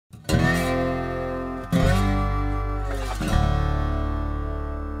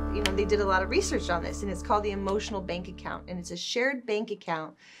they did a lot of research on this, and it's called the emotional bank account, and it's a shared bank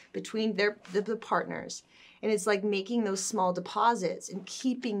account between the partners, and it's like making those small deposits and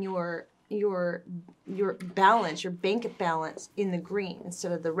keeping your balance, your bank balance in the green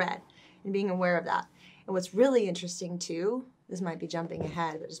instead of the red, and being aware of that. And what's really interesting too, this might be jumping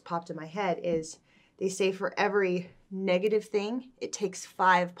ahead, but just popped in my head, is they say for every negative thing, it takes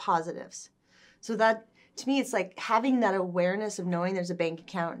 5 positives. So that, to me, it's like having that awareness of knowing there's a bank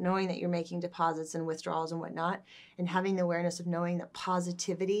account, knowing that you're making deposits and withdrawals and whatnot, and having the awareness of knowing that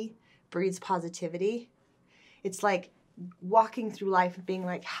positivity breeds positivity. It's like walking through life and being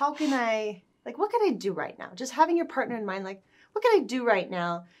like, what can I do right now? Just having your partner in mind, like, what can I do right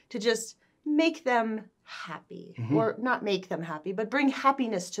now to just make them happy? Mm-hmm. Or not make them happy, but bring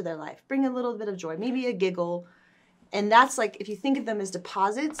happiness to their life. Bring a little bit of joy, maybe a giggle. And that's like, if you think of them as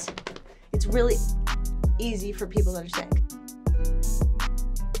deposits, it's really easy for people to understand.